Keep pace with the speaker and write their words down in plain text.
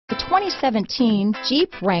2017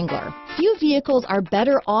 Jeep Wrangler. Few vehicles are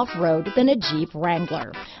better off-road than a Jeep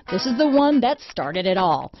Wrangler. This is the one that started it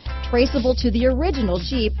all. Traceable to the original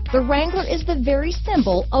Jeep, the Wrangler is the very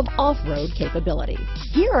symbol of off-road capability.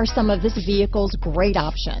 Here are some of this vehicle's great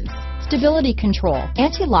options: stability control,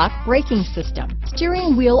 anti-lock braking system,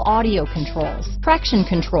 steering wheel audio controls, traction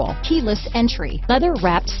control, keyless entry,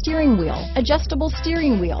 leather-wrapped steering wheel, adjustable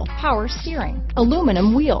steering wheel, power steering,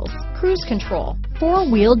 aluminum wheels, cruise control,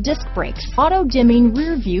 four-wheel disc brakes, auto-dimming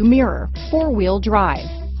rear-view mirror, four-wheel drive,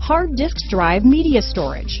 hard disk drive media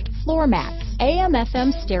storage, floor mats,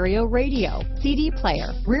 AM/FM stereo radio, CD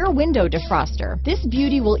player, rear window defroster. This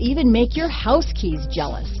beauty will even make your house keys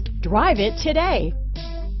jealous. Drive it today.